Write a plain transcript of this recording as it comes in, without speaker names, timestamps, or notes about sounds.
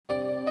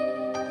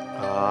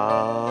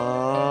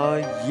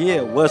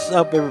Yeah, what's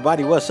up,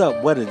 everybody? What's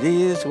up? What it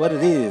is, what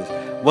it is.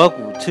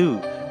 Welcome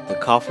to the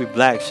Coffee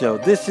Black Show.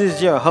 This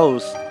is your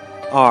host,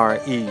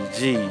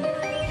 REGGIE,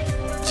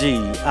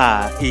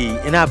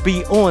 and I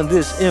be on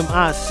this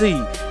MIC.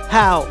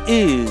 How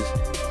is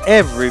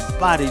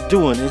everybody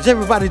doing? Is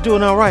everybody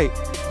doing all right?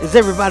 Is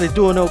everybody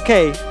doing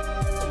okay?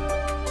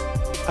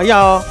 Are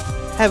y'all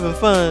having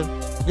fun?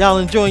 Y'all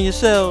enjoying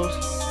yourselves?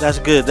 That's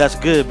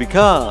good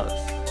because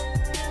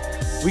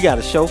we got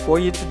a show for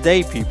you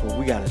today, people.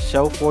 We got a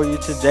show for you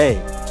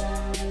today.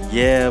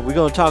 Yeah, we're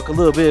going to talk a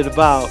little bit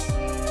about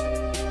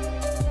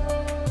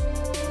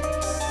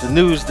the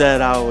news that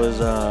I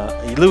was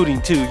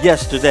alluding to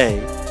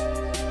yesterday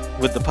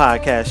with the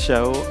podcast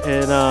show.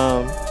 And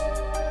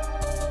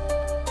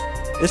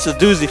it's a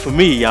doozy for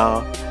me,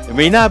 y'all. It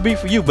may not be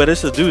for you, but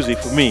it's a doozy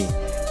for me.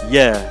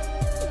 Yeah.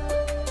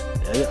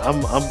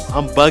 I'm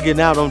bugging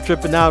out. I'm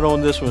tripping out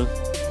on this one.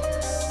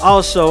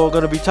 Also, I'm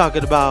going to be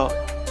talking about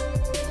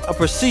a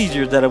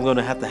procedure that I'm going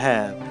to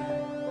have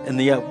in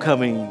the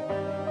upcoming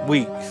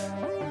weeks.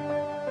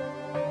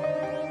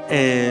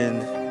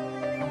 And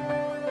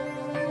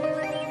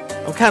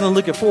I'm kind of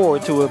looking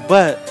forward to it,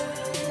 but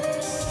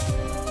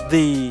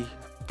the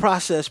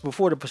process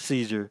before the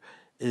procedure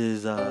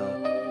is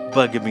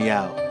bugging me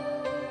out.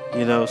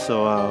 You know,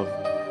 so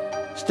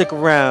stick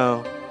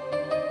around.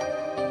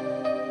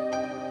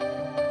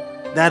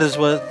 That is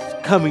what's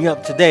coming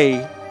up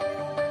today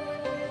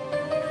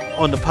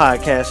on the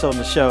podcast, on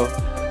the show.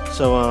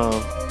 So,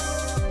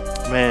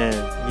 man,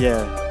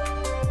 yeah.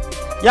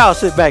 Y'all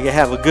sit back and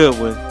have a good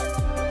one.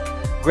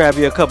 Grab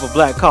you a cup of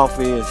black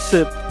coffee and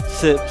sip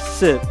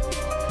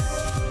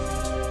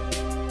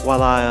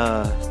while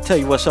I tell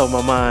you what's on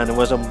my mind and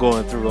what I'm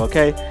going through,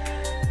 okay?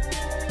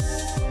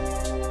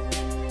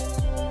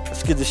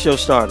 Let's get the show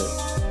started.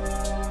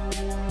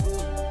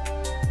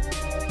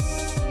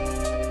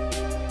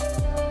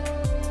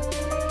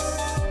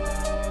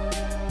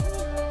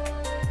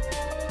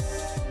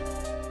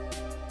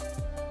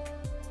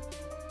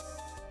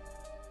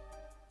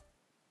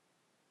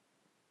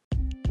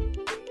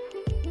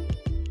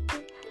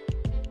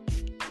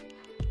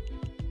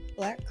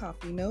 Black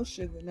coffee, no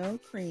sugar, no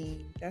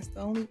cream. That's the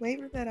only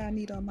flavor that I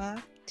need on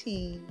my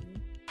team.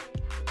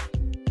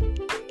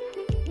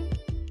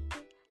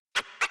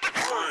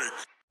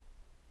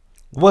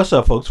 What's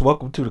up, folks?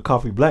 Welcome to the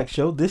Coffee Black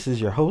Show. This is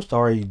your host,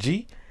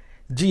 REGGIE,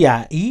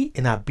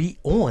 and I be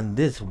on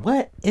this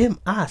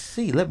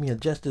MIC. Let me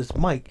adjust this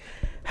mic.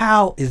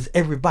 How is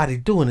everybody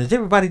doing? Is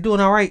everybody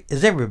doing all right?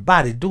 Is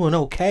everybody doing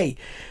okay?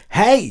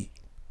 Hey,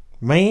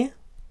 man,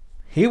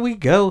 here we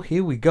go.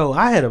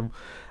 I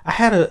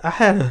had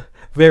a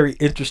very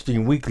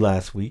interesting week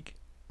last week.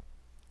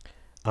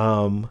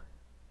 Last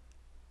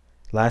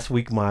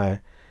week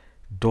my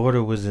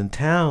daughter was in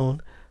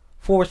town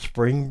for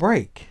spring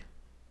break.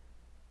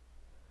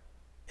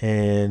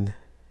 And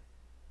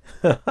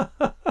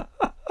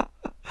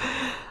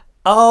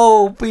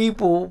oh,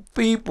 people,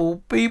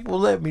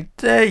 let me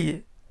tell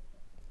you.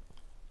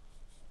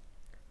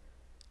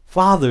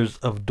 Fathers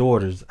of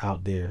daughters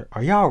out there,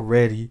 are y'all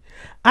ready?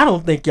 I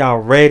don't think y'all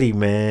ready,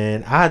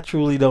 man. I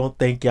truly don't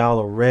think y'all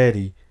are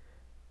ready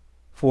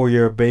for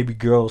your baby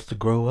girls to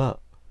grow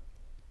up.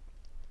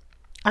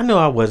 I know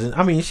I wasn't.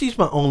 I mean, she's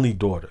my only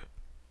daughter.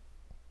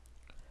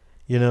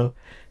 You know,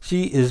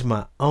 she is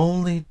my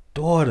only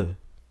daughter.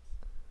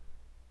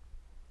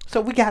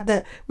 So we got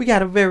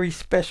a very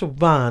special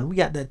bond. We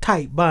got that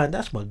tight bond.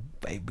 That's my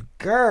baby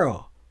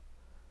girl.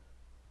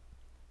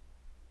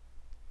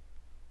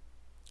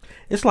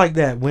 It's like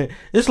that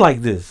it's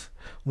like this.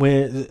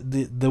 When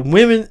the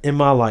women in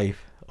my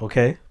life,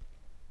 okay?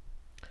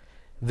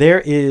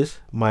 There is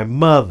my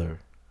mother.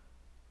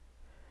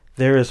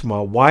 There is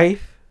my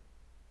wife.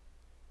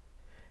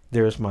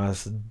 There is my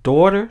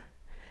daughter,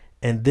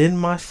 and then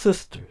my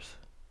sisters.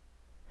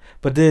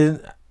 But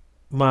then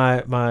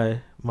my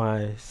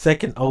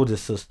second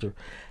oldest sister,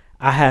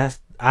 I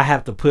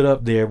have to put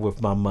up there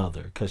with my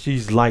mother because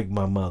she's like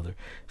my mother.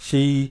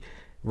 She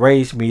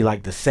raised me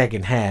like the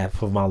second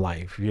half of my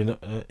life. You know,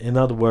 in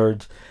other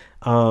words,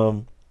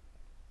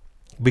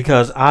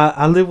 because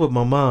I lived with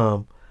my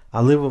mom.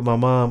 I lived with my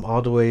mom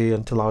all the way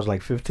until I was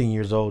like 15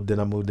 years old. Then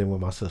I moved in with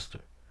my sister.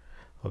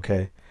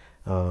 Okay.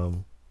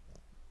 The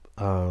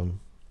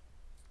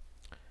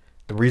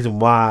reason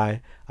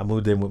why I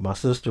moved in with my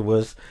sister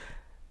was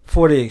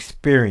for the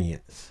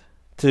experience,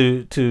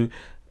 to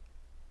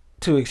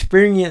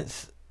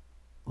experience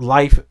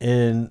life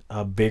in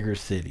a bigger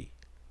city,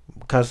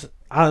 because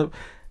I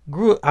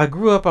grew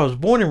up. I was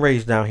born and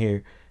raised down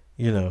here,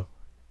 you know,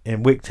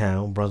 in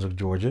Wicktown, Brunswick,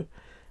 Georgia,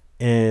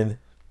 and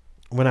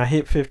when I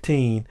hit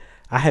 15,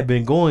 I had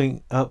been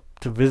going up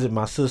to visit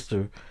my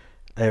sister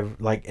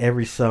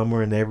every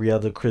summer and every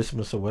other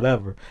Christmas or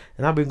whatever,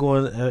 and I've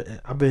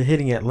been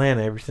hitting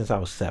Atlanta ever since I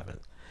was 7.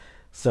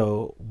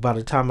 So by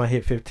the time I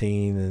hit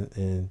 15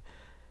 and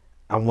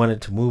I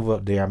wanted to move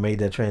up there, I made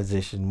that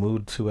transition,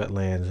 moved to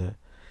Atlanta,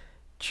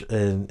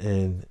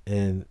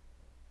 and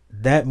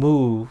that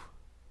move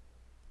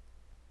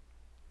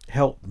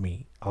helped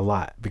me a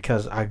lot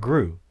because I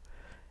grew.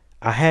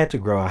 I had to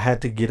grow. I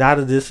had to get out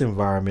of this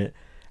environment.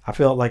 I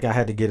felt like I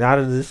had to get out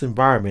of this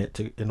environment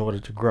in order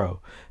to grow,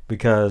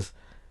 because,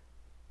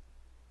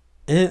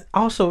 and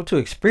also to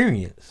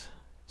experience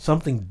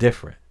something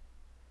different.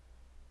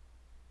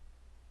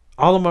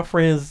 All of my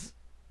friends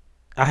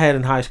I had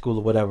in high school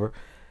or whatever,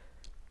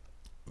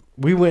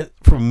 we went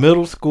from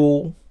middle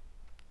school,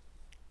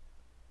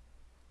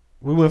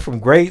 we went from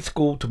grade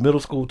school to middle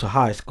school to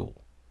high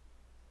school.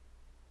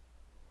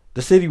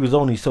 The city was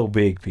only so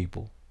big,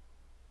 people.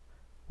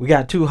 We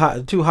got two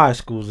high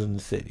schools in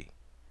the city,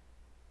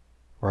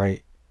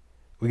 right?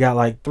 We got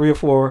like three or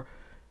four.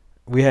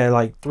 We had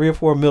like three or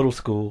four middle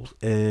schools,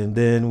 and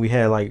then we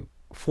had like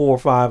 4 or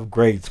 5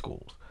 grade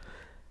schools.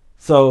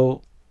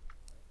 So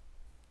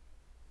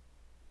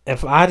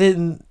if I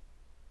didn't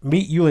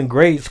meet you in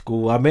grade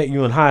school, I met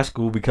you in high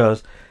school,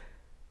 because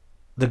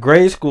the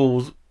grade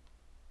schools,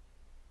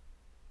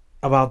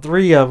 about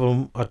 3 of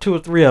them, or 2 or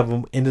 3 of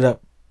them, ended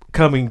up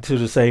coming to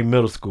the same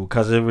middle school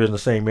because they were in the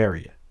same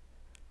area.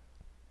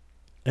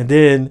 And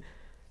then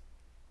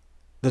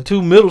the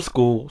 2 middle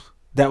schools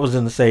that was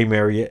in the same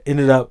area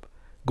ended up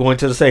going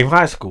to the same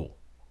high school.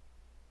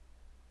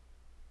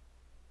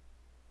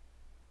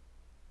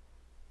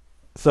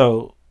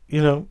 So,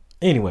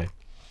 anyway.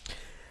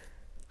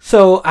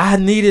 So I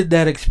needed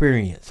that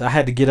experience. I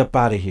had to get up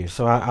out of here.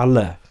 So I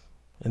left.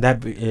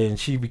 And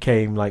she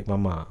became like my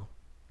mom,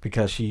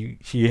 because she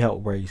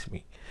helped raise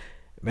me.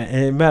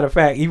 And matter of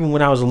fact, even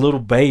when I was a little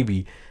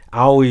baby, I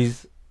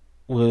always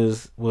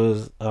was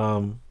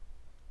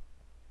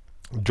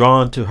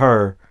drawn to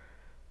her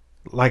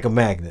like a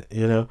magnet,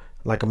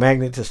 like a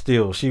magnet to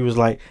steel. She was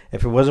like,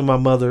 if it wasn't my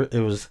mother, it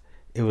was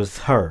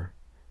her.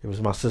 It was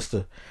my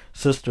sister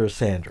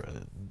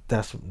Sandra.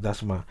 That's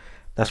my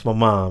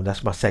mom.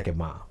 That's my second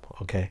mom.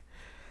 Okay.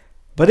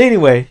 But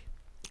anyway,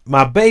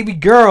 my baby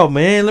girl,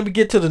 man, let me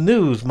get to the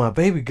news. My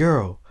baby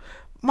girl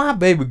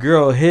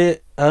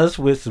hit us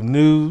with some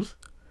news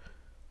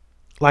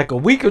like a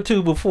week or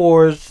 2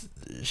 before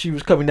she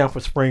was coming down for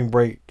spring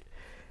break.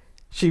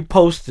 She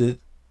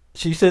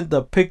sent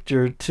the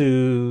picture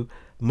to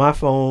my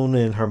phone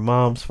and her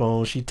mom's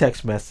phone. She sent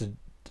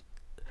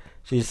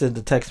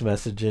the text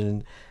message,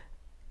 and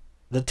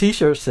the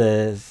t-shirt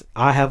says,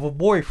 "I have a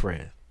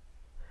boyfriend."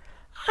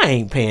 I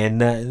ain't paying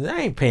nothing.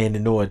 I ain't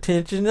paying no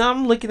attention.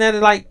 I'm looking at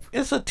it like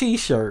it's a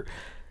t-shirt.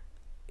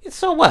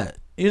 So what?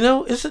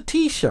 It's a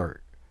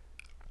t-shirt.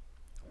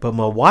 But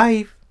my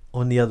wife,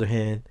 on the other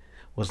hand,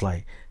 was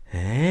like,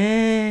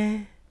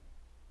 eh.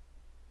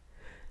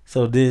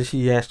 So then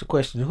she asked the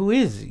question, "Who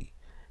is he?"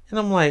 And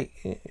I'm like,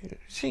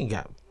 she ain't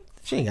got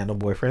no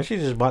boyfriend. She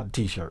just bought the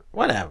t-shirt.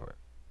 Whatever.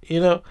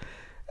 I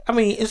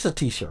mean, it's a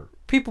t-shirt.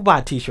 People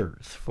buy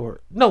t-shirts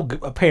for no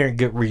apparent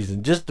good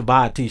reason, just to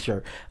buy a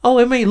t-shirt. Oh,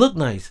 it may look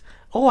nice.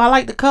 Oh, I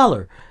like the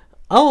color.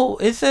 Oh,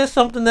 it says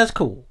something that's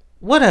cool.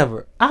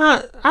 Whatever.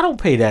 I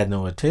don't pay that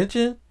no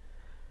attention.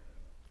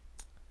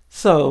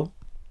 So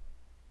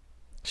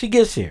she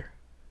gets here.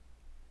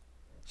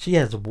 She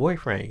has a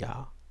boyfriend,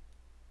 y'all.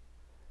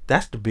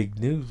 That's the big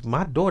news.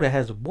 My daughter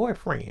has a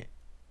boyfriend.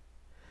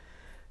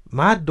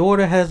 My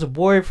daughter has a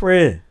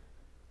boyfriend.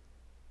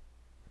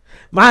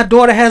 My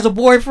daughter has a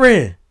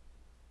boyfriend.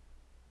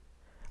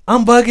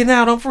 I'm bugging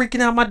out. I'm freaking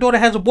out. My daughter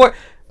has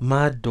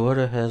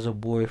a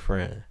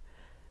boyfriend.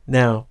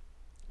 Now,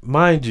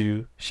 mind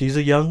you, she's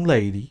a young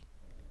lady.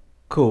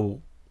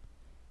 Cool.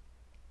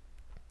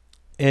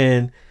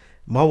 And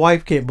my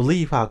wife can't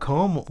believe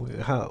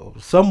how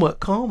somewhat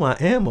calm I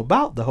am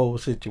about the whole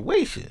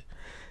situation.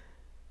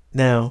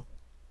 Now,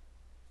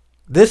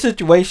 this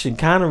situation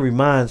kind of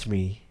reminds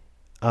me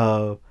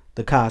of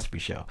the Cosby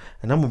Show,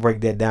 and I'm gonna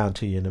break that down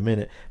to you in a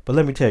minute. But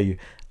let me tell you,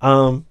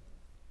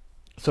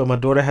 so my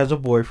daughter has a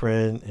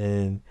boyfriend,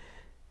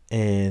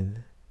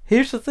 and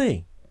here's the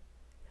thing.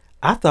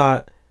 I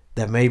thought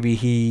that maybe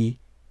he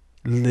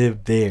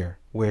lived there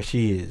where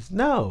she is.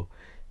 No,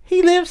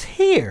 he lives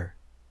here.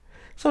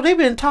 So they've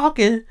been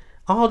talking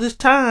all this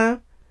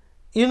time,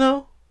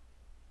 and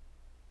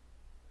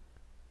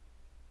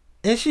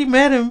she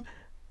met him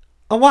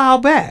a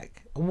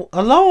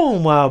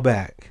long while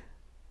back.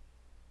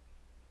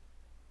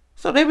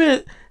 So they've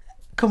been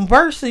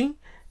conversing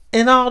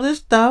and all this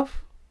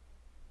stuff.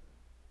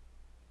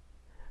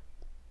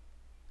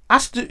 I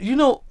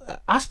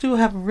still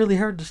haven't really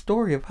heard the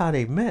story of how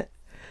they met,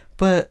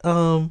 but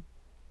let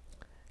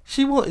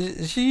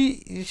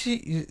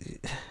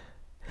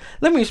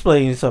me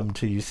explain something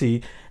to you.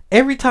 See,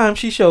 every time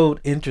she showed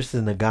interest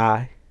in the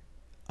guy,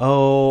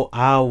 oh,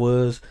 I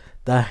was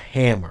the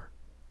hammer.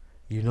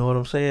 You know what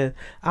I'm saying?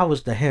 I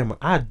was the hammer.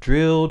 I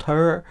drilled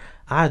her,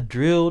 and I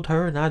drilled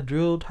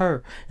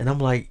her, and I'm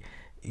like,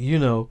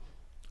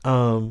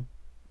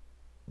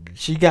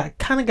 she got.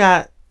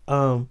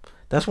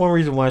 That's one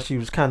reason why she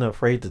was kind of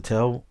afraid to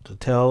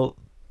tell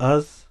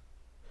us,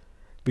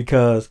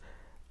 because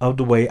of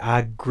the way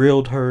I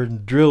grilled her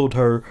and drilled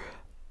her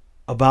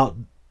about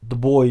the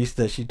boys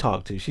that she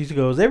talked to. She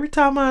goes, every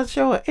time I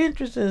show an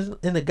interest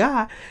in a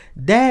guy,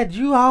 Dad,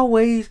 you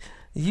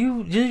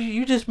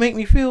just make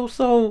me feel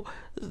so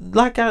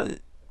like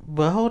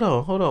but hold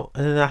on, hold on.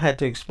 And then I had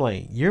to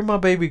explain. You're my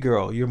baby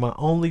girl. You're my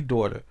only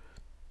daughter.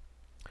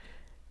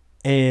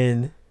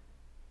 And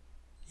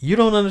you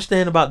don't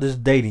understand about this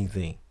dating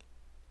thing.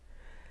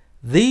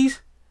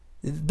 There's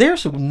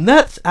some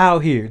nuts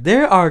out here.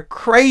 There are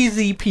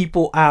crazy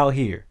people out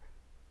here.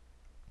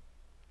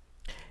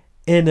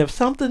 And if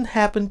something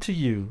happened to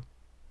you,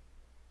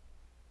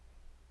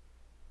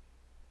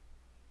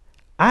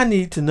 I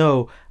need to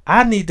know.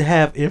 I need to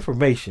have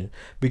information,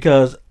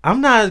 because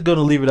I'm not going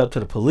to leave it up to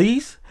the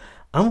police.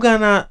 I'm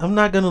not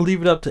going to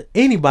leave it up to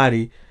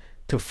anybody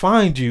to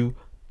find you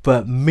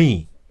but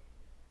me.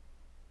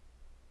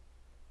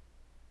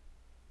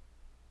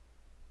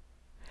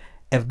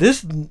 If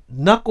this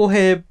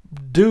knucklehead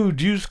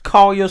dude you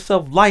call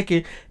yourself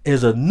liking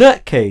is a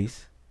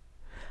nutcase,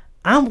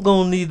 I'm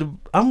going to need to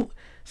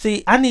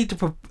I need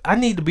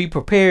to be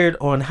prepared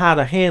on how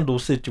to handle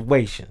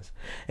situations.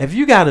 If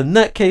you got a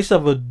nutcase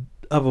of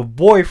a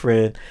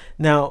boyfriend,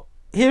 now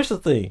here's the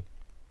thing.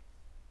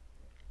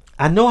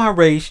 I know I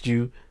raised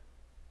you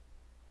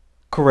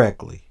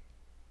correctly.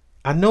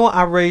 I know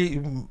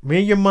me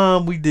and your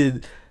mom, we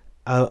did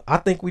I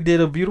think we did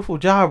a beautiful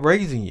job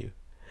raising you.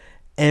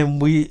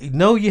 And we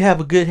know you have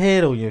a good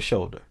head on your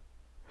shoulder.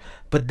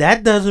 But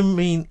that doesn't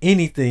mean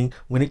anything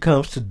when it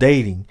comes to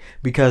dating,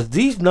 because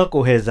these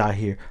knuckleheads out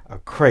here are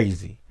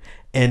crazy.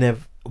 And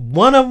if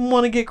one of them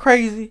want to get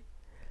crazy,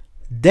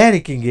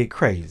 daddy can get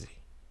crazy.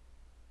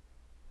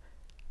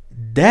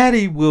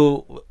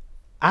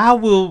 I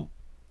will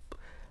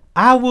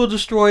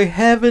destroy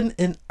heaven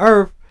and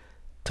earth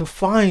to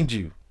find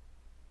you.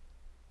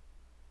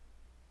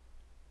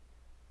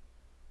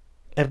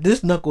 If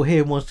this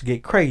knucklehead wants to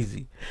get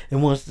crazy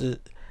and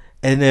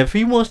if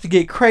he wants to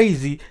get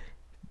crazy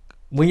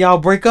when y'all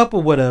break up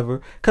or whatever,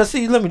 cause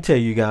see, let me tell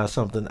you guys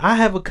something. I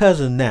have a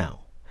cousin now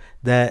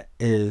that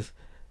is,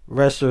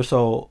 rest her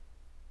soul,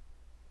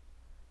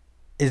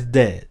 is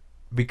dead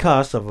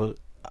because of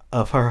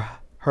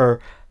her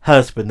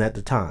husband at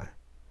the time.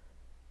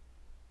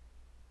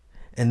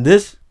 And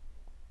this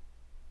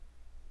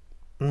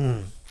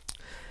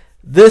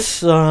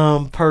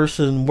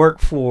person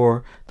worked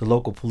for the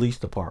local police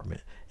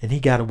department, and he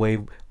got away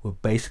with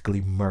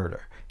basically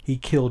murder. He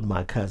killed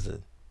my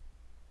cousin.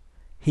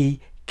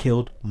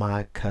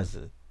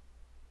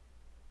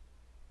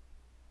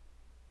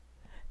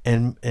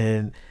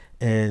 And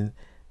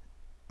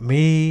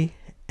me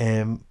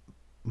and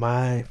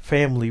my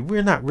family,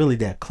 we're not really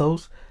that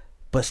close,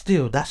 but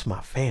still, that's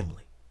my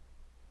family.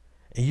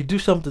 And you do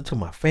something to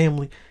my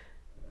family,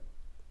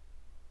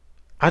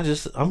 I'm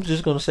just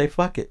gonna say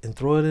fuck it and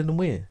throw it in the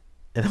wind.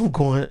 And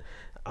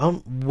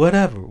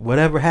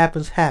whatever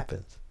happens.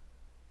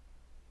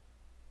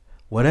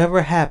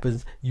 Whatever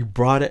happens, you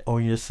brought it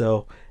on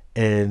yourself,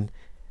 and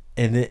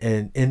in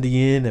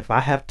the end, if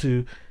I have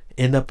to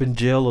end up in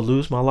jail or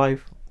lose my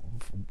life,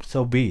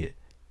 so be it.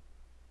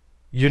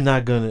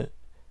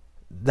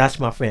 That's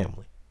my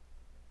family.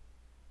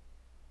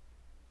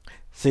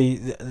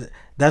 See,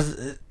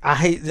 I've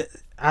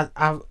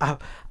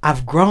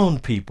grown,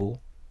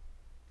 people.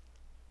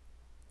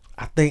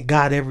 I thank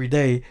God every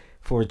day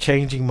for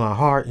changing my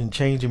heart and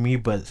changing me,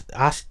 but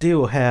I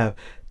still have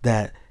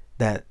that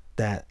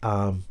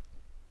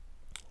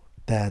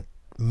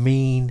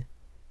mean,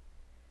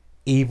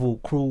 evil,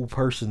 cruel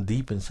person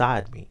deep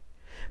inside me.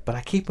 But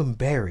I keep him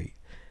buried.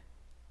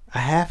 I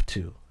have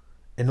to,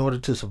 in order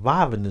to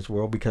survive in this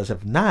world, because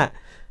if not,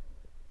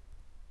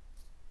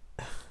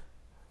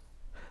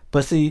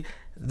 but see,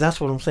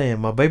 that's what I'm saying.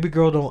 My baby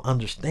girl don't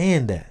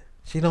understand that.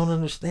 She don't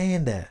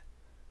understand that.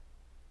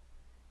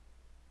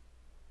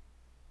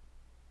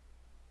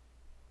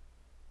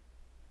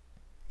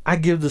 I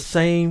give the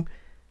same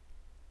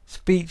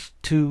speech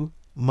to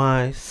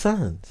my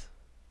sons.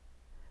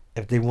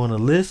 If they want to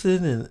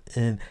listen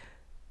and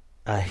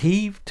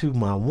heave to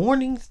my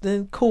warnings,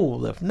 then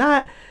cool. If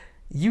not,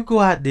 you go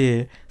out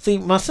there. See,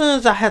 my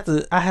sons, I have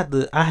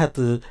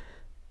to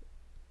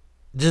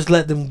just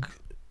let them,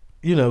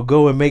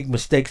 go and make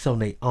mistakes on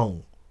their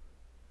own.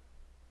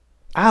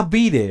 I'll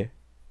be there.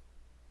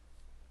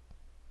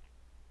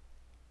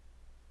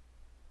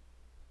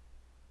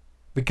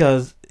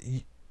 Because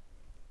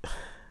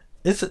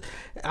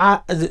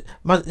my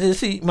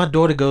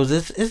daughter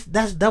goes,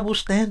 that's double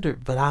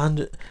standard,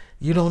 but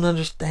you don't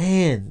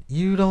understand.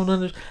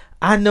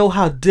 I know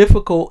how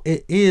difficult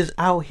it is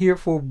out here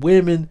for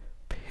women,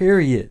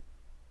 period.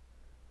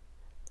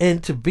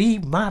 And to be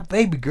my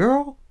baby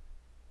girl,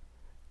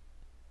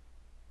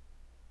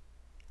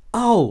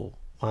 oh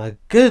my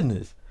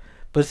goodness.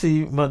 But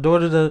see, my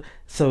daughter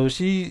so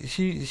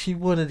she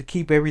wanted to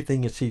keep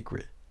everything a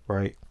secret,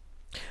 right?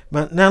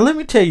 Now let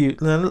me tell you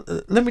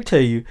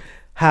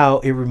how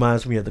it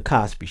reminds me of the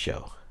Cosby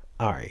Show.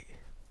 All right.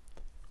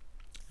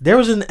 There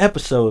was an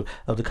episode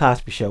of the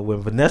Cosby Show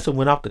when Vanessa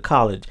went off to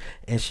college,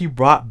 and she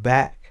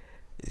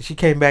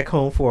came back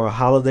home for a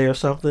holiday or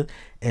something,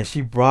 and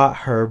she brought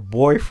her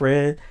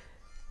boyfriend,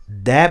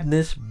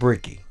 Dabnus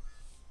Bricky.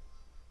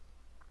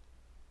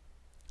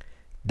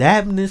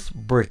 Dabnus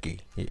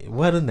Bricky.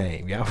 What a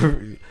name, y'all.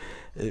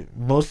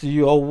 Most of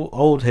you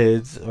old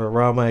heads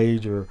around my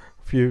age or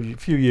few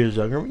years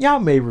younger, y'all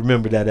may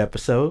remember that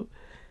episode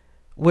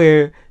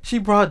where she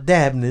brought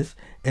Dabney,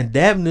 and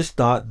Dabney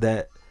thought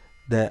that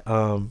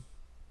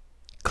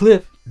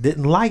Cliff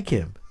didn't like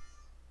him,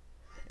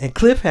 and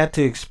Cliff had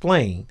to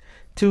explain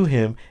to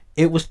him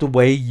it was the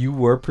way you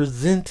were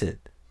presented.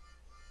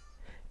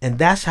 And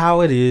that's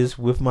how it is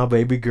with my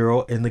baby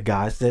girl and the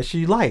guys that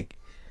she like.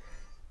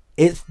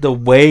 It's the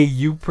way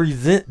you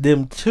present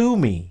them to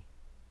me.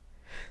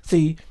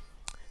 See,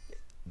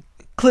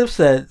 Cliff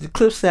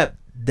sat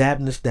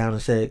Dabney down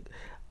and said,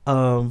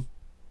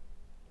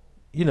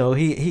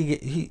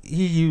 he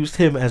used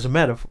him as a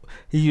metaphor.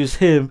 He used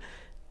him,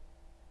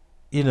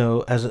 he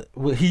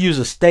used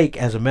a steak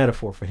as a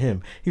metaphor for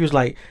him. He was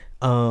like,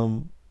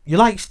 you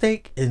like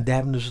steak? And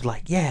Dabney was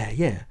like,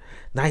 yeah.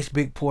 Nice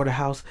big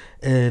porterhouse.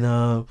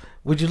 And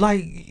would you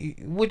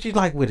like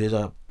with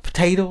it?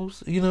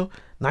 Potatoes,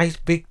 nice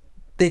big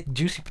thick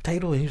juicy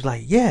potato. And he was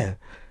like, yeah.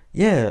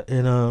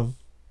 And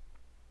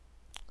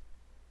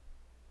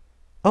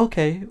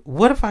okay,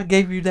 what if I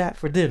gave you that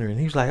for dinner? And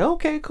he was like,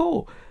 okay,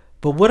 cool.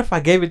 But what if I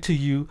gave it to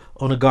you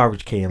on a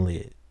garbage can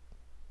lid?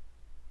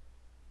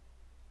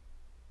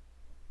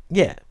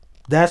 Yeah,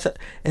 that's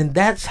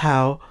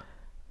how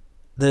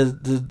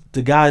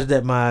the guys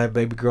that my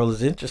baby girl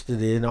is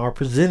interested in are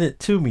presented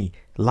to me,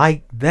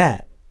 like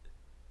that.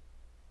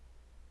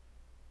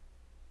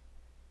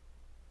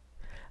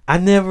 I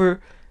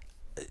never,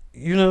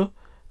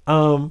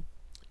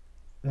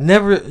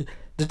 never,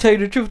 to tell you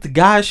the truth, the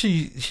guys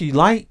she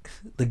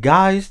likes, the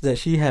guys that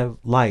she have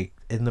liked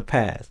in the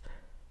past,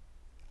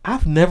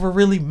 I've never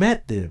really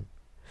met them.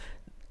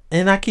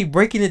 And I keep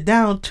breaking it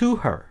down to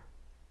her.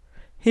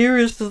 Here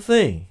is the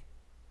thing.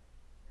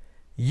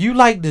 You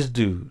like this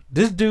dude.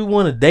 This dude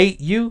want to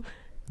date you.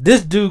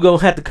 This dude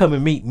gonna have to come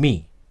and meet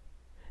me.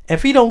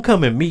 If he don't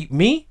come and meet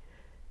me,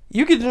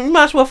 you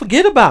might as well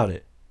forget about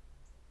it.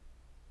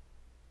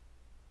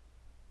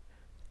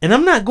 And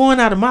I'm not going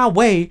out of my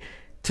way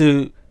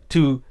to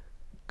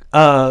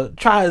try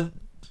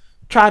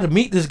to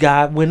meet this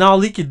guy when all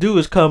he can do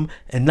is come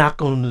and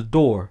knock on the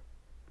door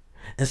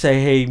and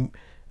say, hey,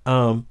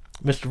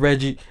 Mr.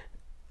 Reggie,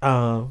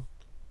 I'm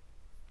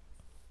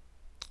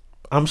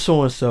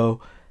so and so,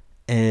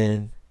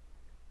 and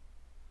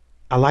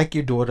I like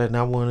your daughter, and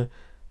I want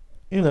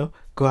to,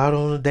 go out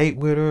on a date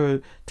with her,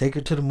 or take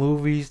her to the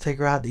movies, take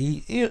her out to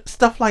eat,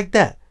 stuff like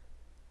that.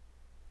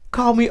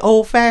 Call me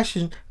old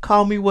fashioned,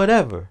 call me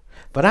whatever,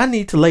 but I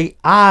need to lay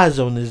eyes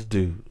on this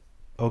dude,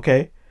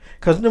 okay?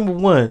 Because number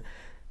one,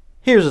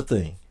 here's the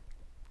thing.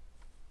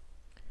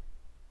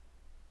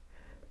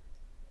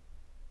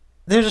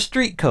 There's a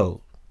street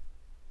code,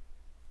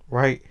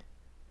 right?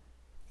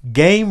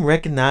 Game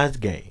recognized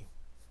game.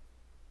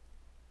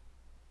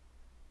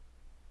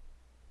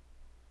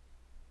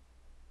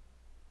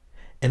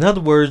 In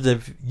other words,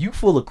 if you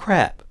full of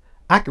crap,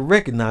 I can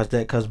recognize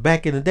that because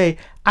back in the day,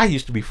 I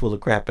used to be full of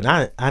crap,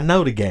 and I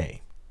know the game.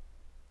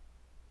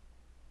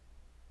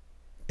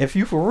 If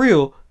you for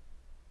real,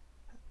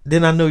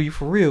 then I know you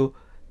for real.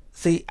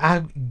 See,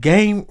 I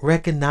game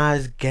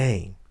recognize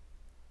game.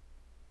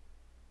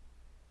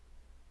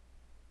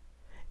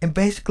 And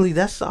basically,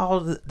 that's all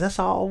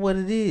what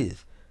it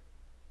is.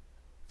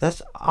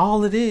 That's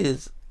all it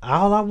is.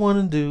 All I want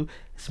to do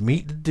is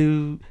meet the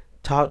dude,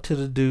 talk to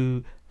the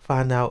dude,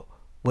 find out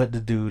what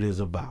the dude is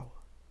about.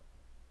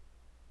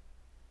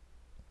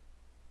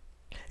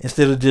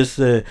 Instead of just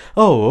saying,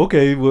 oh,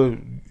 okay, well,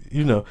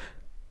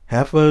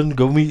 have fun,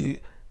 go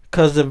meet.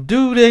 Because if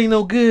dude ain't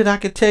no good, I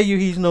can tell you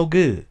he's no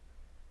good.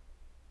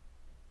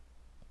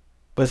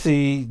 But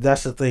see,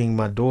 that's the thing.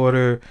 My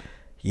daughter,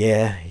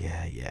 yeah.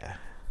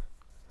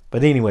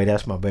 But anyway,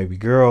 that's my baby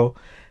girl.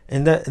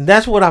 And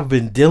that's what I've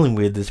been dealing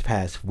with this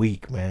past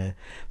week, man.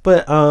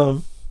 But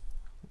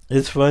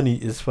it's funny.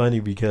 It's funny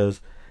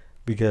because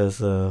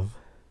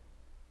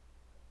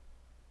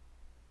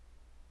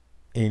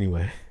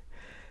anyway,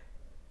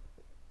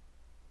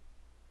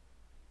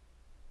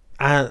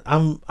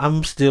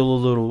 I'm still a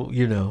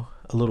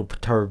little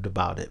perturbed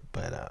about it,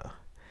 but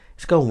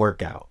it's gonna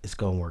work out. It's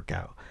gonna work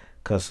out,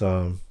 cause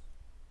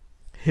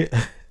here's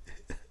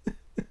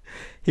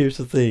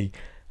the thing.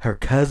 Her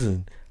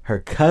cousin,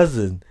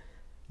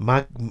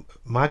 my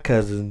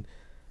cousin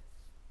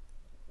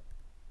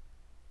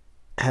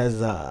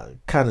has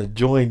kind of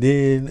joined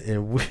in,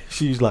 and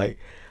she's like,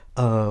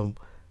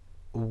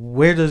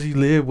 where does he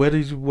live? Where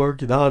does he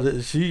work? And all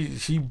that.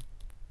 She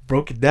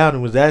broke it down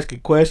and was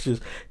asking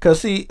questions. Cause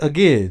see,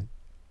 again,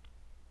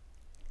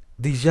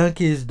 these young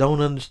kids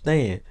don't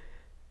understand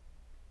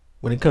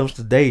when it comes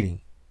to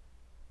dating.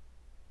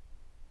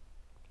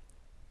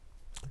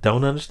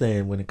 Don't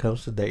understand when it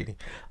comes to dating.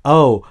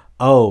 Oh,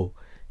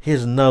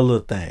 here's another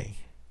thing.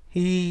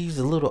 He's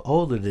a little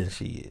older than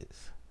she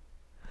is.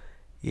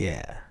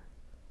 Yeah.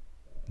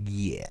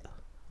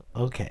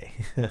 Okay.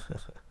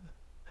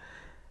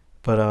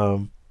 But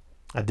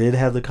I did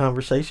have the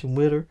conversation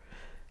with her.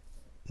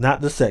 Not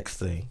the sex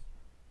thing.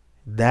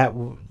 That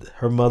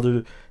her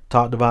mother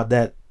talked about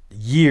that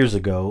years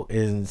ago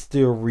and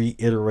still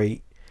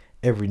reiterate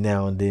every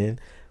now and then.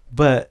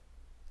 But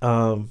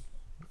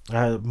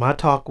my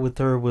talk with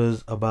her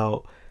was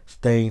about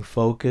staying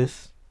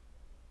focused.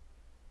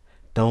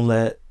 Don't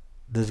let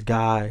this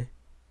guy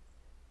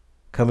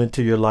come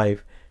into your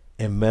life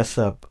and mess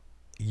up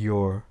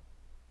your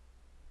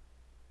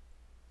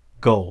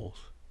goals.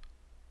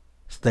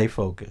 Stay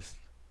focused.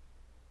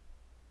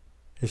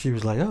 And she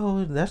was like,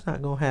 "Oh, that's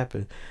not gonna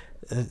happen."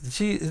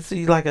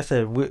 See, like I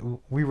said,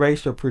 we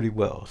raised her pretty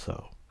well,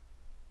 so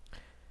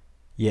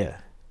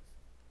yeah.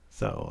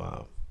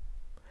 So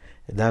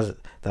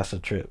that's a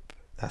trip.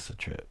 That's a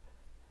trip.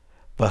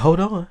 But hold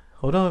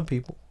on,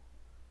 people.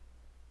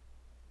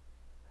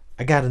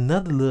 I got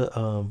another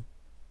little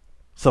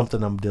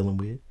something I'm dealing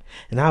with,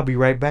 and I'll be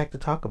right back to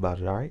talk about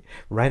it. All right,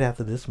 right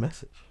after this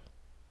message.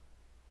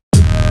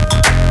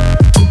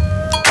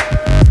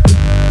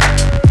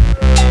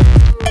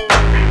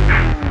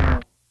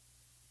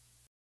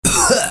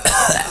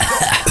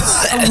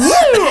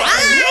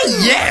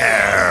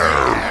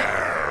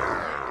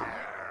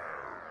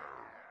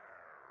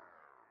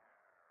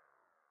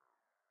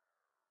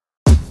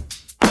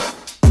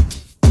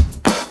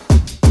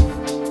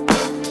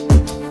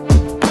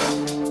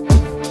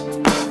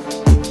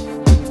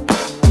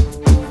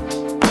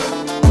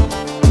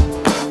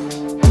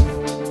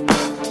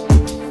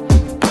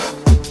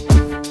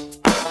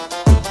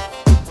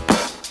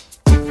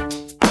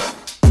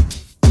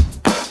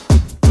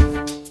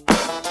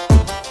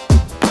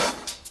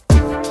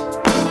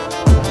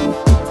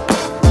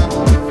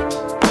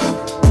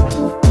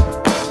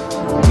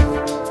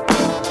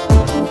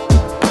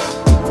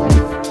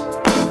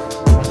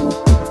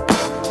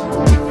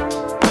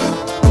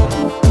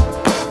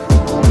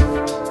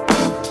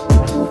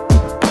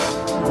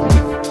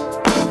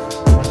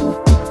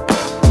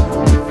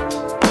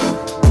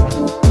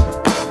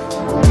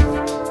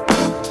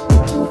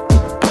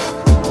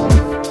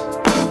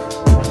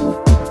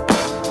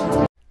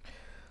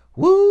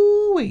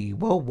 Woo-wee.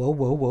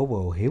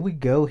 Whoa. Here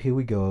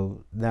we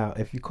go. Now,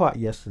 if you caught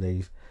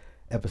yesterday's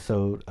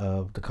episode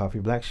of the Coffee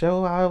Black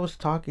Show, I was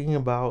talking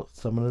about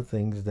some of the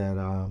things that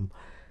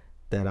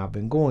I've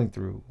been going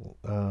through.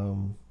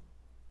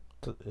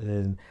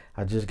 And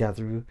I just got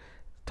through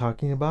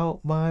talking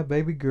about my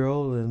baby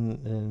girl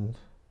and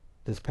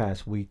this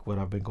past week, what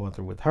I've been going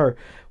through with her.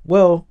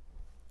 Well,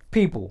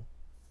 people,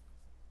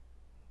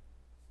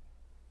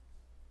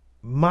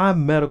 my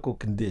medical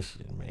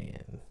condition,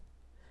 man.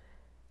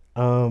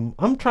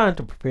 I'm trying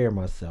to prepare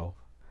myself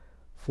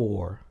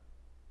for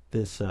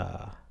this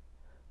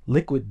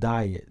liquid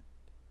diet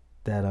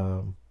that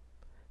I'm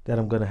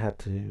gonna have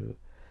to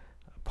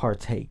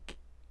partake,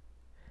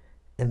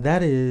 and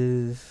that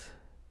is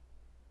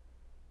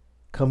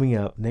coming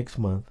up next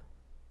month.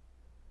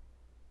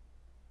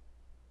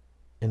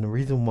 And the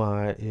reason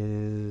why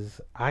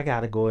is I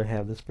gotta go and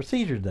have this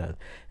procedure done,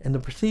 and the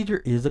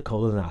procedure is a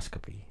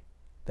colonoscopy.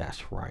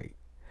 That's right.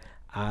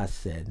 I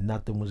said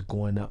nothing was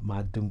going up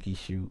my donkey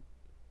chute.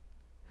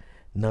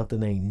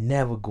 Nothing ain't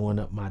never going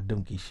up my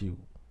donkey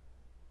chute.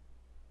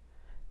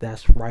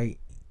 That's right.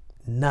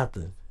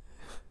 Nothing.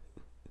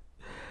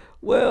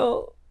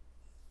 Well,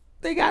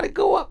 they gotta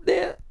go up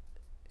there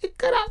and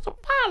cut out some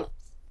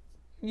polyps.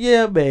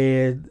 Yeah,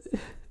 man.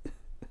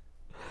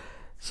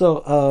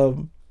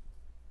 So,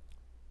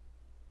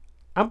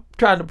 I'm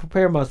trying to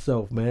prepare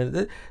myself,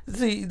 man.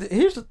 See,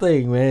 here's the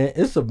thing, man.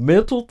 It's a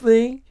mental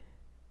thing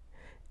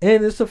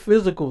and it's a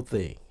physical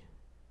thing.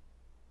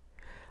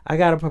 I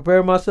got to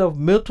prepare myself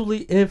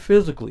mentally and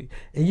physically.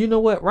 And you know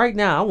what? Right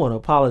now, I want to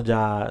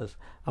apologize.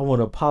 I want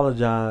to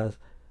apologize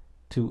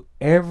to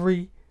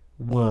every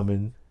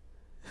woman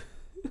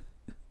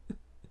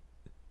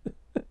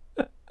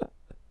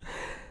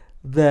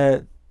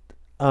that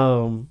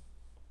that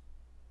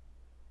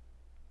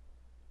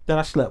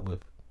I slept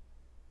with.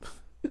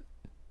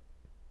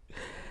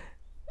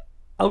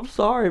 I'm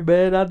sorry,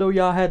 man. I know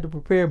y'all had to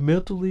prepare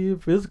mentally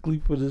and physically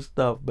for this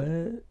stuff,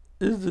 man.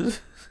 It's just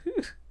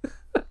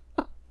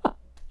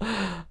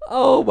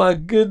oh my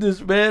goodness,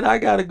 man. I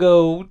gotta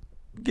go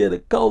get a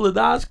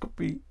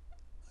colonoscopy.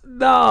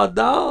 No,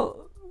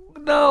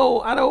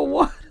 I don't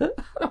want to.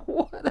 I don't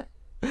want to.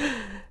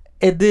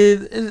 And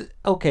then,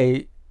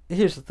 okay,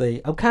 here's the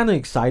thing. I'm kind of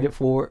excited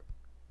for it.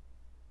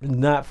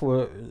 Not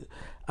for,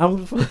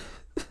 I'm,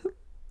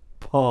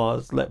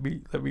 pause. Let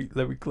me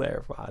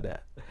clarify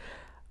that.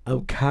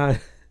 I'm kind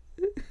of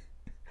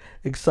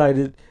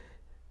excited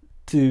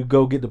to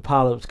go get the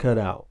polyps cut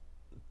out.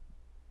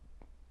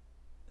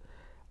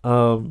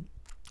 I'm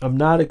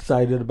not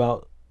excited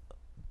about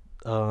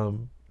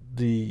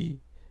the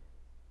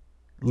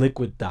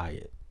liquid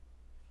diet.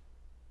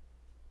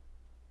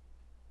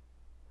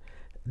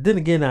 Then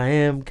again, I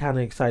am kind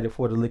of excited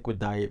for the liquid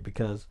diet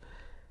because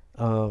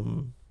I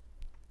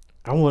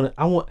want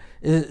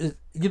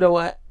you know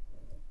what?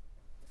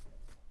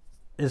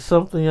 It's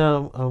something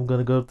I'm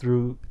gonna go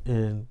through,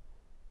 and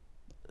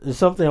it's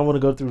something I want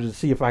to go through to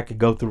see if I could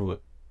go through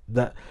it.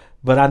 But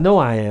I know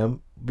I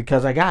am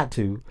because I got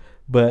to.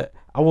 But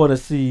I want to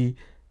see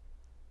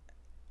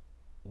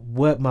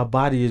what my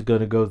body is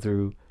gonna go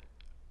through,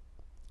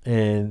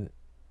 and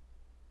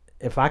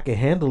if I can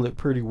handle it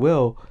pretty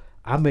well,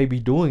 I may be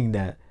doing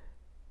that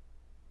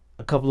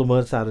a couple of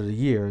months out of the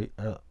year,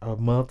 a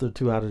month or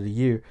two out of the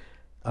year.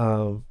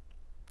 Um,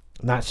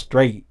 Not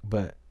straight,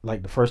 but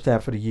like the first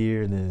half of the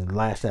year and then the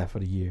last half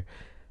of the year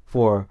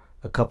for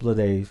a couple of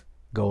days,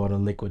 go on a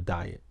liquid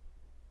diet.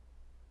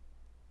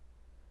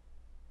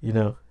 You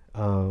know,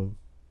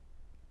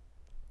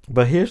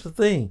 but here's the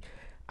thing: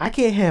 I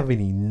can't have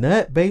any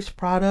nut-based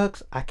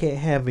products. I can't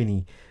have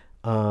any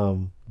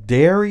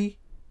dairy.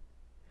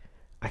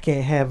 I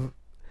can't have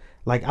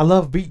like I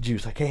love beet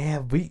juice. I can't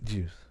have beet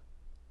juice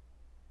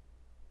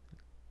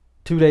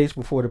 2 days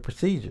before the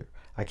procedure.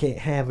 I can't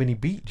have any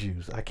beet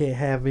juice. I can't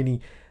have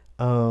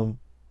um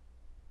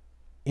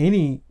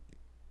any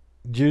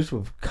juice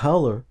with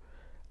color.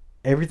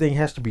 Everything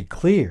has to be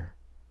clear.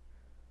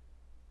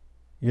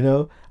 You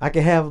know, I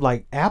can have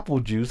like apple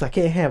juice. I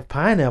can't have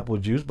pineapple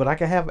juice, but I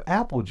can have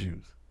apple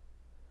juice.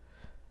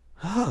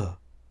 Huh.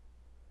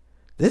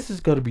 This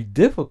is going to be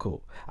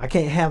difficult. I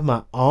can't have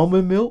my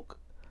almond milk.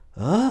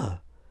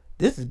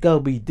 This is going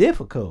to be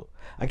difficult.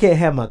 I can't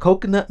have my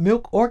coconut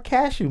milk or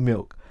cashew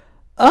milk.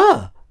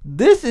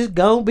 This is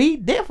going to be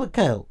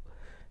difficult.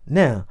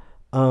 Now,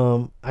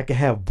 I can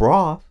have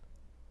broth.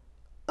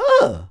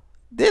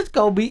 This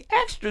going to be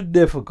extra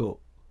difficult.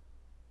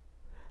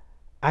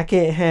 I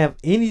can't have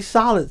any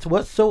solids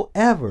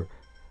whatsoever.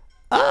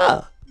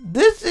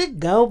 This is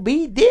going to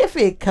be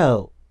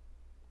difficult.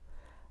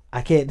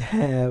 I can't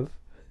have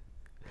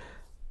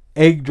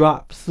egg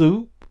drop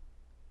soup.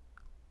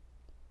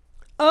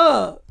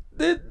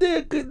 This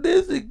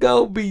is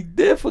going to be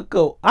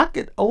difficult. I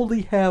can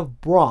only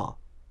have broth.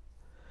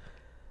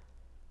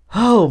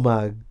 Oh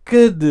my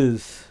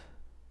goodness.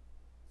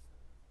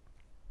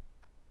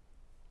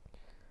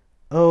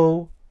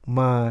 Oh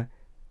my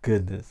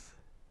goodness.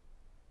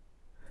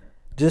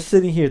 Just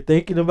sitting here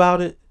thinking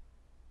about it,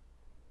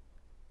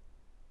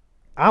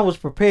 I was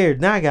prepared.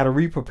 Now I got to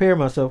re-prepare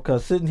myself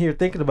because sitting here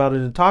thinking about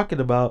it and talking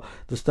about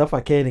the stuff I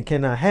can and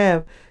cannot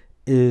have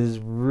is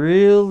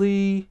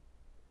really,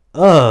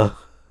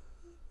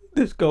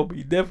 this gonna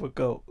be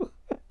difficult.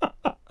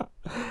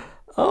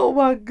 Oh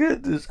my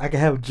goodness. I can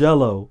have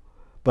Jello,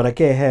 but I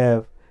can't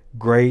have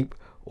grape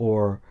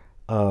or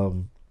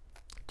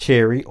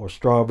cherry or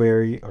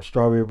strawberry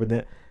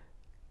banana.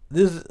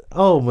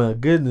 Oh my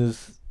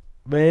goodness,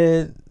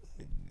 man.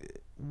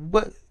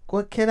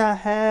 What can I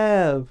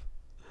have?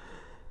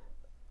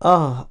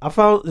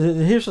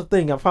 Here's the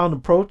thing. I found a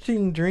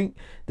protein drink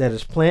that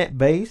is plant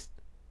based,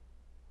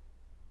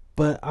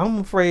 but I'm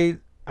afraid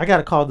I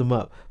gotta call them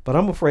up. But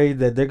I'm afraid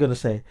that they're gonna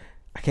say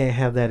I can't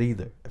have that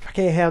either. If I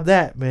can't have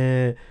that,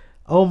 man,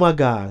 oh my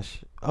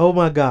gosh,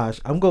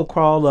 I'm gonna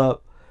crawl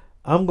up.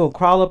 I'm gonna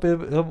crawl up. I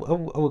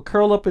will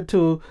curl up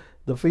into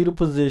the fetal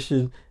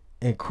position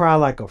and cry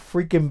like a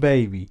freaking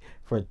baby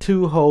for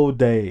 2 whole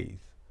days.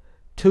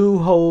 2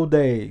 whole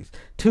days.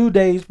 2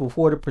 days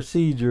before the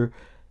procedure.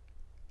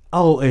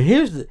 Oh, and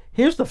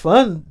here's the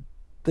fun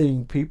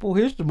thing, people.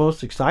 Here's the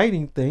most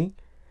exciting thing.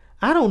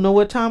 I don't know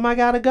what time I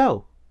gotta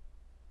go.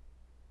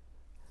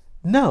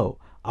 No,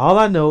 all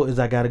I know is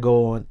I gotta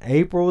go on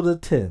April the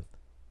 10th.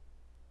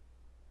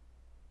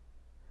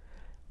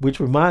 Which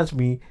reminds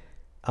me,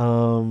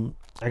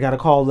 I got a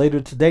call later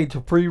today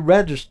to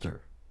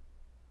pre-register.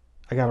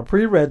 I got to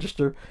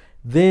pre-register.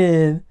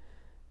 Then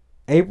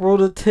April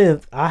the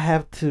 10th, I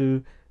have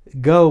to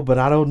go, but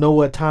I don't know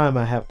what time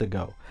I have to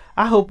go.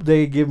 I hope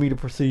they give me the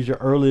procedure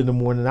early in the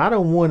morning. I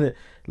don't want it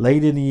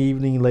late in the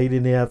evening, late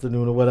in the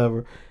afternoon, or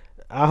whatever.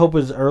 I hope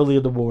it's early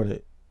in the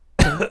morning.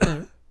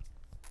 And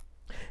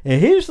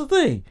here's the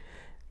thing.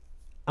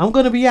 I'm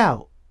going to be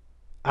out.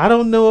 I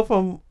don't know if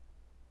I'm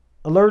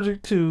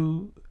allergic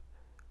to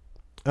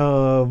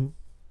I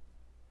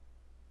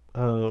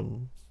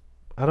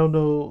don't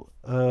know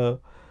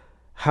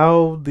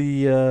how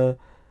the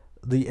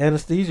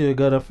anesthesia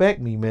gonna affect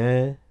me,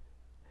 man.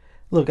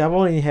 Look, I've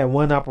only had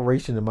one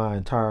operation in my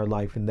entire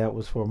life, and that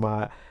was for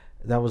my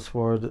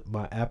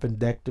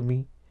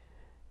appendectomy,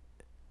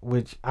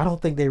 which I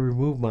don't think they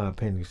removed my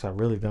appendix. I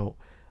really don't.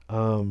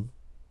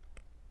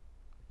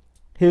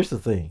 Here's the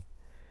thing.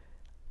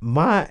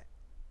 My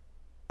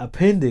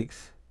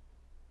appendix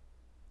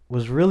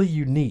was really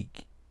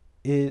unique.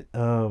 It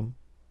from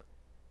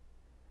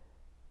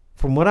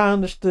what I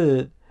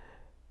understood,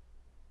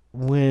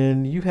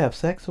 when you have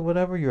sex or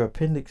whatever, your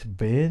appendix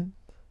bends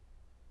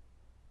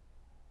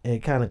and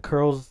it kind of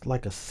curls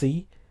like a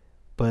C,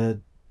 but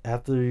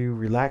after you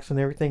relax and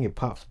everything, it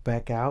pops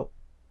back out.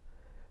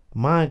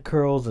 Mine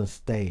curls and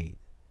stayed.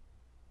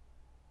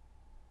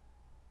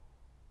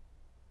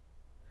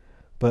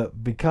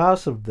 But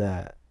because of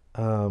that,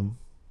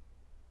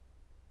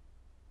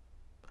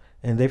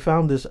 and they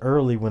found this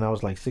early when I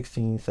was like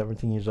 16,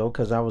 17 years old,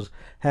 because I was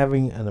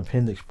having an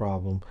appendix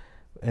problem,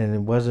 and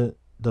it wasn't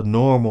the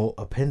normal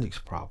appendix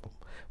problem,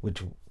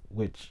 which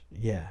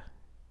yeah,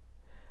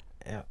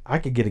 I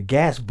could get a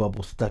gas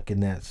bubble stuck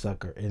in that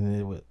sucker and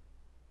it would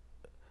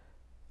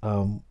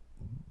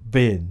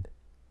bend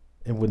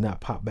and would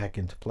not pop back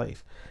into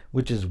place,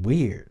 which is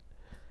weird.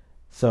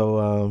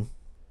 So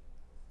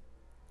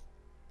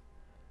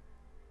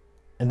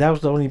And that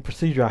was the only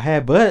procedure I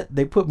had. But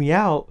they put me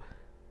out.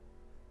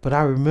 But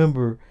I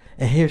remember,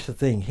 and here's the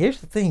thing. Here's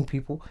the thing,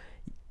 people.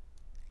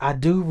 I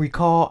can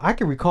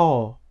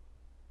recall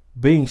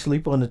being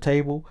asleep on the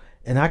table,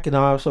 and I can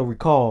also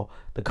recall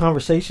the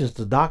conversations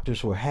the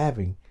doctors were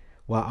having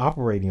while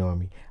operating on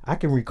me. I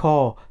can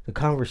recall the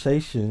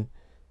conversation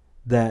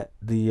that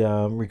the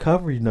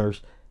recovery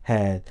nurse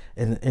had.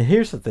 And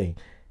here's the thing.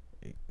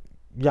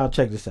 Y'all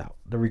check this out.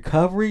 The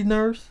recovery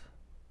nurse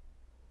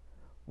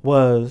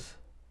was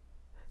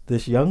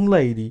this young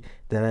lady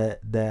that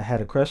had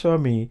a crush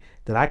on me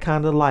that I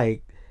kind of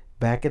liked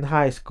back in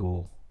high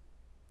school.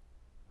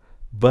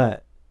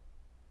 But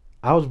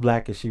I was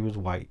black and she was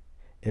white,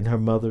 and her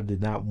mother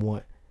did not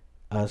want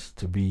us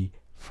to be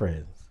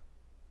friends.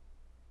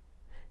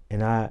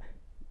 And I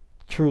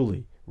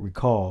truly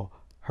recall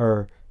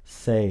her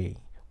saying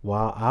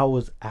while I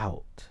was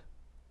out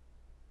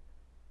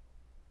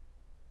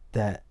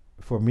that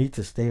for me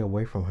to stay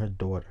away from her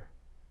daughter.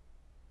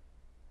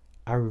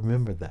 I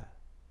remember that.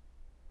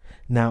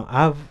 Now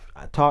I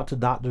talked to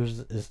doctors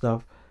and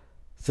stuff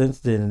since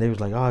then, and they was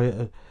like, oh,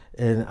 yeah.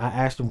 And I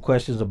asked them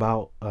questions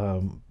about,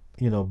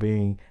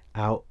 being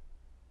out,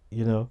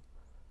 and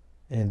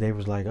they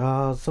was like,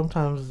 oh,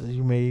 sometimes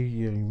you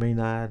may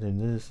not,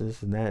 and this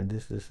and that, and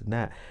this and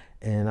that.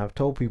 And I've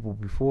told people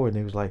before, and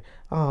they was like,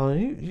 oh,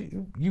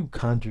 you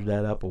conjured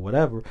that up or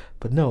whatever.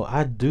 But no,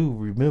 I do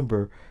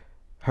remember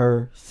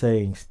her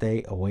saying,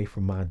 stay away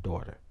from my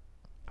daughter.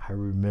 I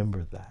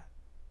remember that.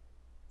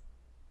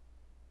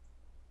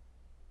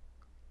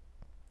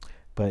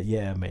 But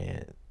yeah,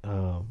 man,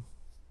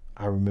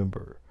 I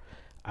remember,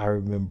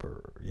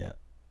 yeah.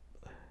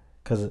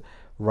 Because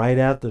right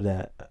after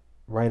that,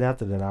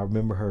 I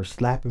remember her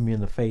slapping me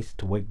in the face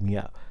to wake me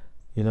up.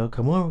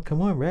 Come on,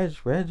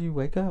 Reggie,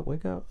 wake up.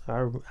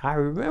 I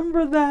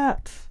remember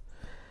that.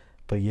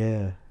 But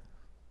yeah,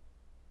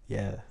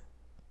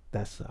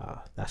 that's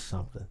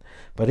something.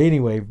 But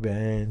anyway,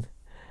 man,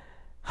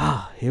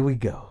 here we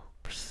go.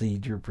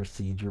 Procedure.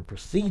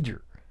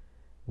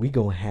 We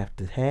gonna have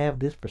to have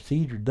this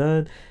procedure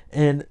done,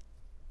 and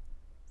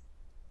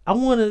I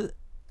want to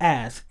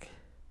ask.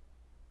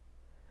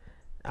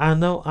 I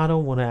know I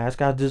don't want to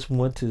ask. I just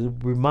want to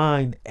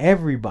remind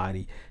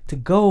everybody to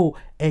go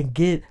and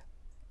get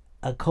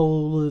a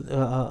colon.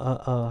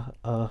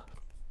 Go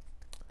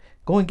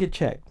and get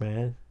checked,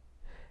 man.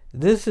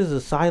 This is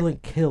a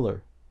silent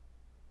killer.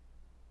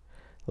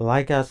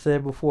 Like I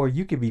said before,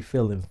 you could be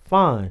feeling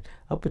fine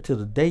up until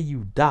the day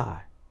you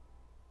die.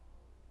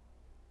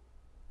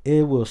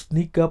 It will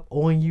sneak up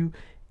on you,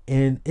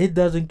 and it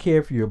doesn't care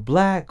if you're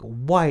black,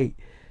 white,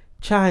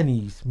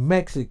 Chinese,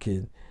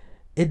 Mexican.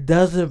 It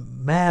doesn't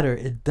matter.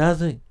 It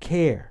doesn't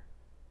care.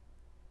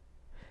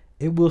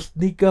 It will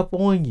sneak up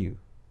on you.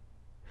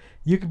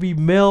 You could be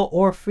male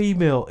or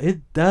female.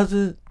 It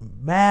doesn't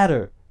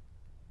matter.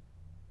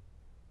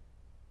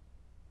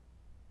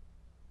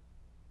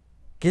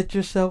 Get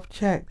yourself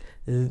checked.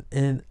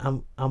 And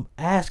I'm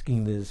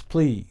asking this,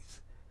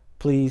 please.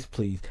 Please.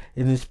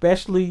 And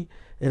especially,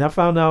 and I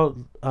found out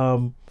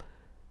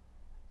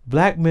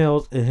black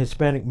males and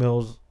Hispanic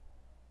males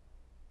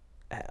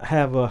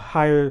have a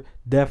higher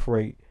death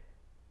rate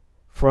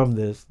from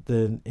this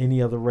than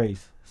any other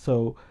race.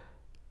 So,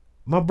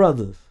 my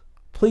brothers,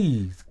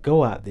 please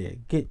go out there,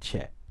 get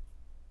checked.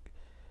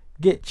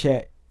 Get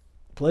checked,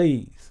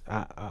 please.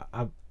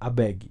 I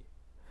beg you,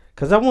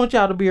 cause I want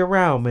y'all to be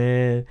around,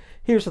 man.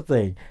 Here's the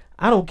thing: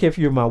 I don't care if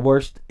you're my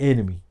worst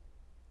enemy.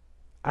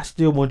 I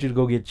still want you to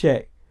go get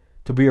checked,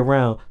 to be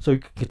around, so you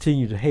can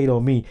continue to hate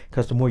on me.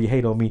 Cause the more you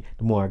hate on me,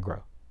 the more I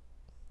grow.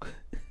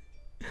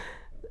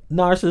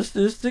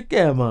 Narcissistic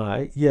am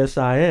I? Yes,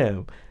 I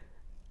am.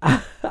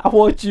 I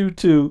want you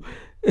to.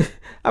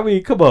 I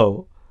mean, come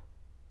on.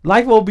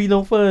 Life won't be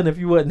no fun if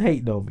you wasn't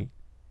hating on me.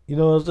 You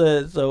know what I'm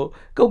saying? So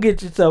go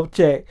get yourself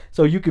checked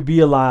so you could be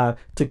alive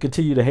to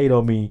continue to hate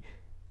on me.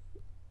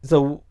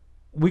 So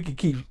we can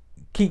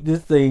keep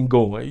this thing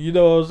going. You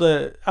know what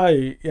I'm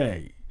saying?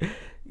 Hey,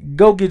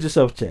 go get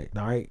yourself checked.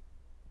 All right.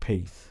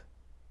 Peace.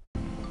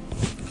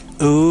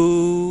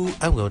 Ooh,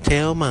 I'm gonna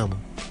tell Mama.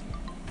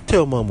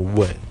 Tell Mama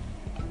what?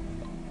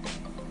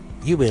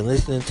 You been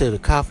listening to the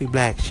Coffee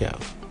Black Show.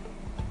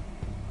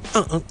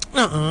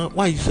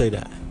 Why you say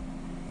that?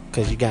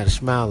 Cause you got a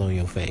smile on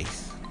your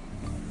face.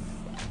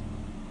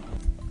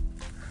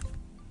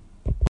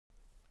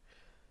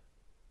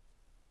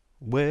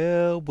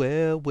 Well.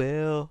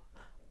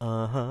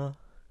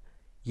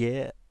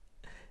 Yeah.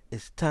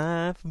 It's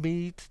time for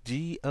me to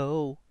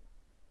G.O.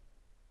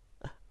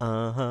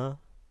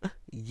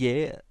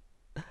 Yeah.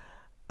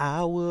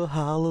 I will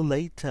holler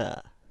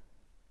later.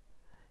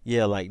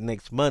 Yeah, like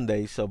next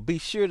Monday. So be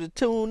sure to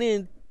tune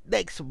in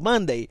next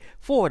Monday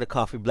for the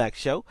Coffee Black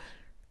Show.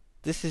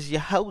 This is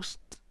your host,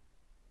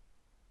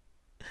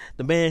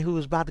 the man who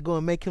is about to go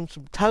and make him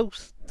some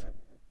toast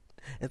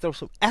and throw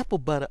some apple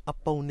butter up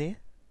on there.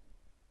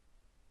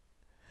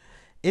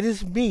 It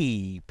is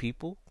me,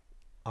 people.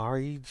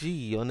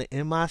 REG on the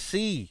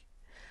MIC.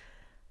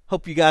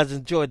 Hope you guys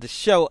enjoyed the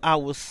show. I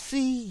will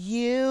see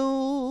you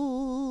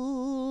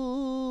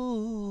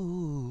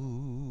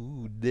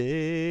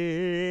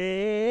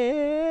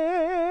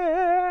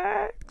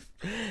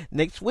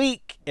Next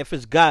week, if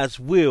it's God's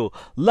will,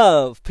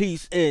 love,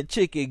 peace, and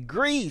chicken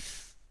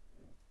grease.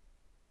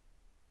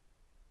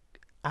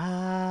 I'll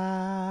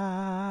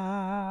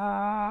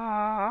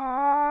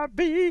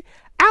be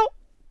out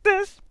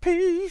this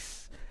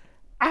piece.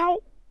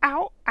 Out,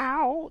 out,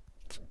 out.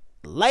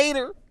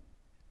 Later.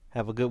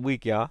 Have a good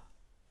week, y'all.